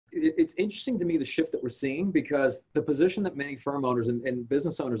it's interesting to me, the shift that we're seeing, because the position that many firm owners and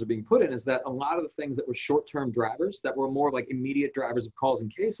business owners are being put in is that a lot of the things that were short-term drivers, that were more like immediate drivers of calls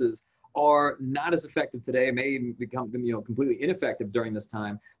and cases, are not as effective today, may even become, you know, completely ineffective during this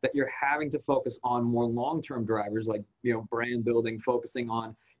time, that you're having to focus on more long-term drivers like, you know, brand building, focusing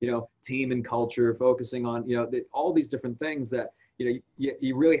on, you know, team and culture, focusing on, you know, all these different things that, you know,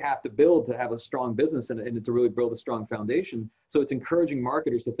 you really have to build to have a strong business and to really build a strong foundation. So it's encouraging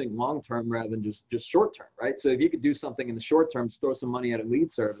marketers to think long-term rather than just short-term, right? So if you could do something in the short term, just throw some money at a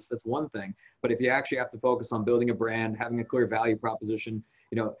lead service, that's one thing. But if you actually have to focus on building a brand, having a clear value proposition,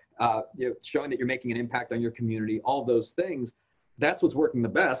 you know, showing that you're making an impact on your community, all those things, that's what's working the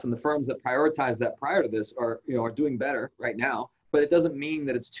best. And the firms that prioritize that prior to this are, you know, are doing better right now. But it doesn't mean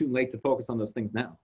that it's too late to focus on those things now.